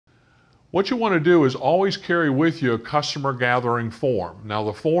What you want to do is always carry with you a customer gathering form. Now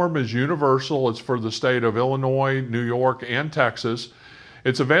the form is universal. It's for the state of Illinois, New York, and Texas.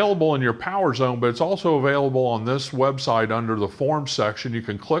 It's available in your power zone, but it's also available on this website under the form section. You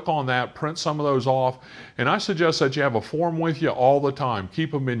can click on that, print some of those off, and I suggest that you have a form with you all the time.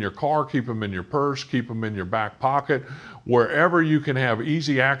 Keep them in your car, keep them in your purse, keep them in your back pocket, wherever you can have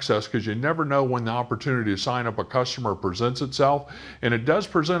easy access, because you never know when the opportunity to sign up a customer presents itself. And it does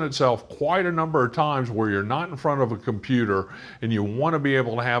present itself quite a number of times where you're not in front of a computer, and you want to be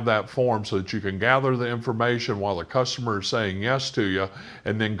able to have that form so that you can gather the information while the customer is saying yes to you,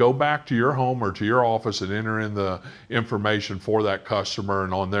 and then go back to your home or to your office and enter in the information for that customer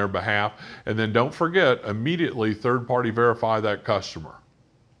and on their behalf. And then don't forget, immediately third-party verify that customer.